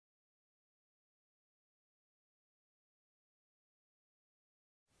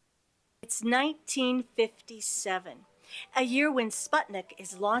It's 1957, a year when Sputnik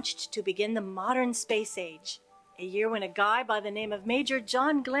is launched to begin the modern space age. A year when a guy by the name of Major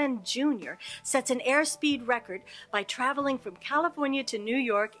John Glenn Jr. sets an airspeed record by traveling from California to New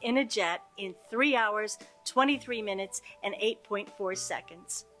York in a jet in 3 hours, 23 minutes, and 8.4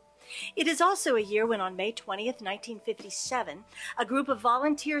 seconds. It is also a year when on May 20th, 1957, a group of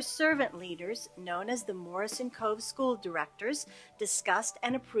volunteer servant leaders, known as the Morrison Cove School Directors, discussed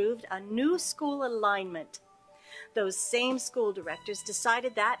and approved a new school alignment. Those same school directors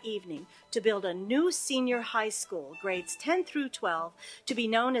decided that evening to build a new senior high school, grades 10 through 12, to be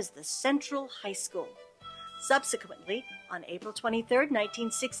known as the Central High School. Subsequently, on April 23,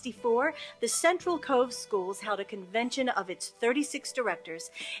 1964, the Central Cove Schools held a convention of its 36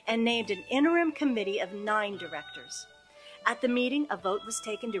 directors and named an interim committee of 9 directors. At the meeting, a vote was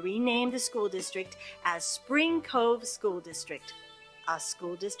taken to rename the school district as Spring Cove School District. A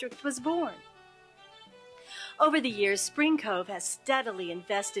school district was born. Over the years, Spring Cove has steadily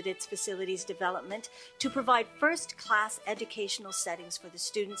invested its facilities development to provide first-class educational settings for the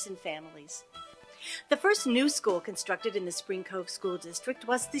students and families. The first new school constructed in the Spring Cove School District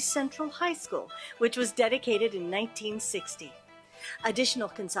was the Central High School, which was dedicated in 1960. Additional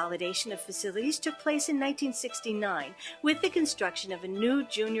consolidation of facilities took place in 1969 with the construction of a new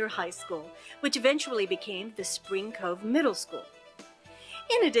junior high school, which eventually became the Spring Cove Middle School.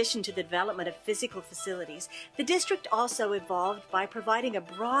 In addition to the development of physical facilities, the district also evolved by providing a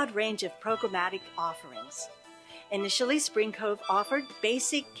broad range of programmatic offerings. Initially, Spring Cove offered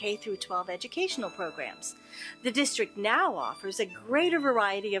basic K-12 educational programs. The district now offers a greater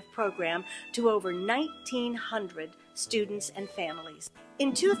variety of programs to over 1,900 students and families.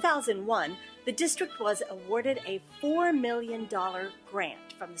 In 2001, the district was awarded a $4 million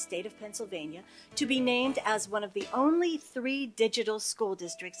grant from the state of Pennsylvania to be named as one of the only 3 digital school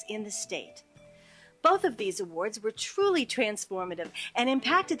districts in the state. Both of these awards were truly transformative and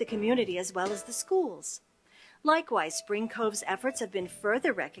impacted the community as well as the schools. Likewise, Spring Cove's efforts have been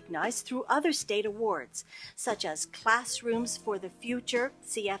further recognized through other state awards, such as Classrooms for the Future,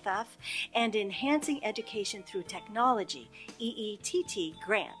 CFF, and Enhancing Education Through Technology, EETT,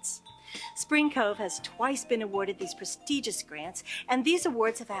 grants. Spring Cove has twice been awarded these prestigious grants, and these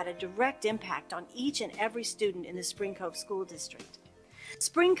awards have had a direct impact on each and every student in the Spring Cove School District.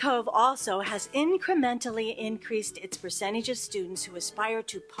 Spring Cove also has incrementally increased its percentage of students who aspire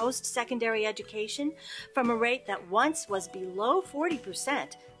to post-secondary education from a rate that once was below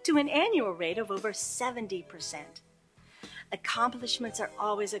 40% to an annual rate of over 70%. Accomplishments are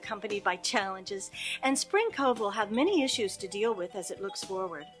always accompanied by challenges, and Spring Cove will have many issues to deal with as it looks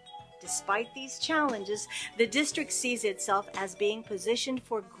forward. Despite these challenges, the district sees itself as being positioned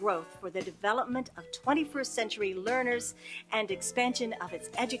for growth for the development of 21st century learners and expansion of its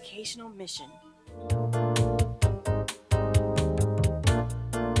educational mission.